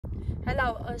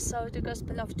Hello, so the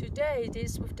Gospel of today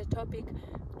is with the topic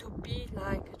to be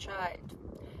like a child.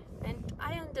 And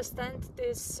I understand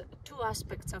these two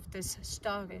aspects of this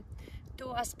story,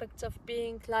 two aspects of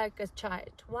being like a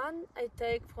child. One I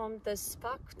take from this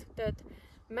fact that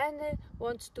many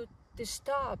want to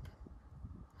disturb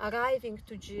arriving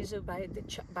to Jesus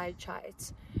by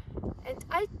childs. And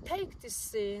I take this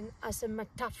scene as a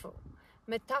metaphor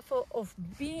of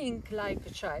being like a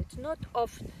child, not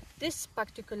of this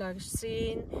particular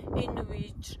scene in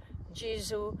which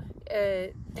Jesus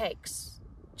takes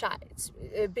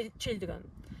children.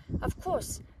 Of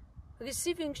course,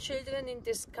 receiving children in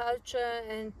this culture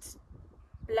and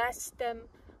bless them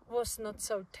was not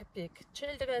so typical.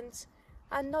 Children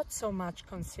are not so much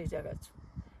considered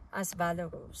as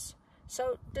valorous.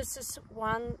 So this is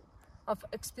one of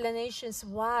explanations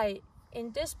why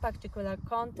in this particular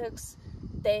context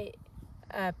the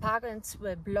parents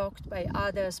were blocked by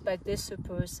others, by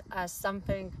disciples, as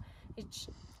something which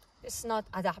is not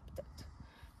adapted.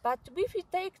 But if we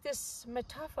take this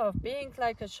metaphor of being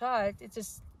like a child, it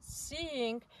is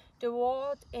seeing the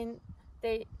world in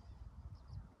the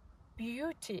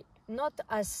beauty, not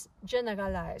as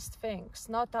generalized things,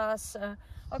 not as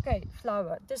okay,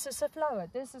 flower, this is a flower,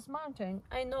 this is mountain,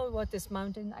 I know what is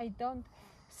mountain, I don't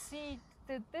see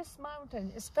that this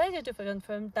mountain is very different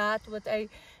from that what I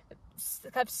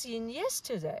have seen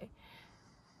yesterday.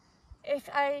 If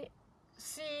I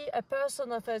see a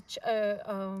person of a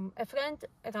friend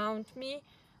around me,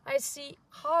 I see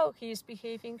how he is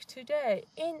behaving today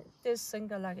in this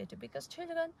singularity, because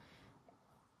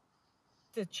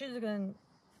the children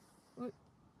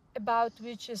about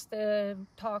which is the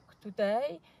talk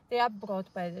today, they are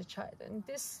brought by the child. In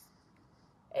this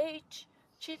age,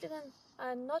 children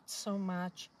are not so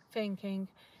much thinking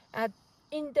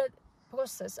in the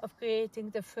process of creating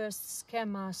the first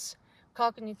schemas,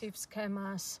 cognitive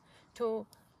schemas, to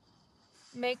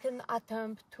make an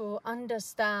attempt to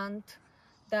understand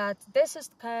that this is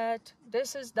cat,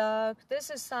 this is dog, this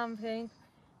is something,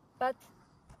 but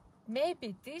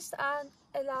maybe these are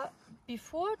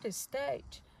before this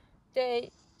stage.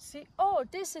 They see, oh,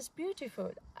 this is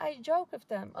beautiful. I joke with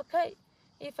them. Okay,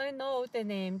 if I know the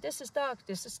name, this is dog,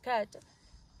 this is cat,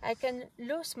 I can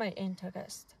lose my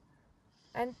interest.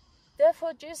 And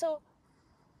therefore, Jesus,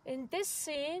 in this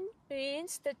scene,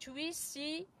 means that we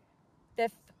see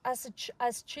that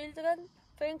as children,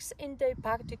 things in their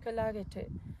particularity,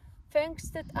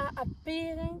 things that are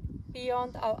appearing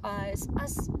beyond our eyes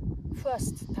as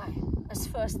first time, as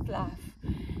first love.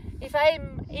 If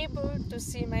I'm able to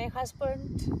see my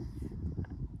husband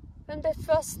from the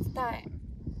first time,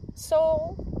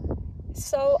 so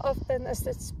often as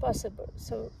it's possible,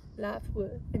 so love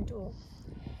will endure.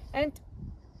 And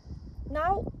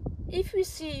now, if we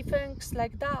see things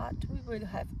like that, we will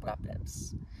have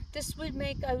problems. This will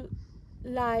make our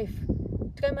life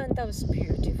tremendous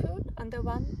beautiful on the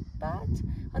one part.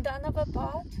 On the other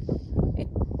part,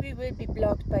 we will be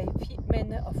blocked by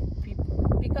many of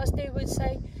people, because they will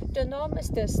say, the norm is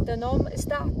this, the norm is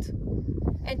that.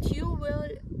 And you will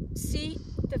see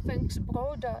the things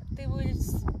broader. They will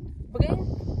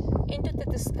bring into the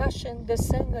discussion the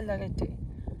singularity,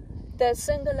 the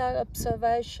singular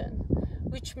observation,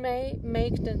 which may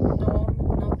make the norm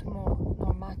not more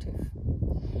normative.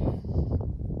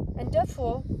 And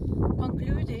therefore,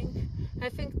 concluding, I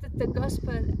think that the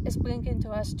Gospel is bringing to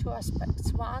us two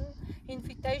aspects. One,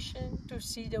 invitation to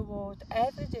see the world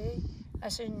every day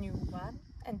as a new one.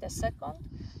 And the second,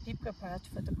 be prepared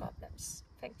for the problems.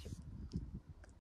 Thank you.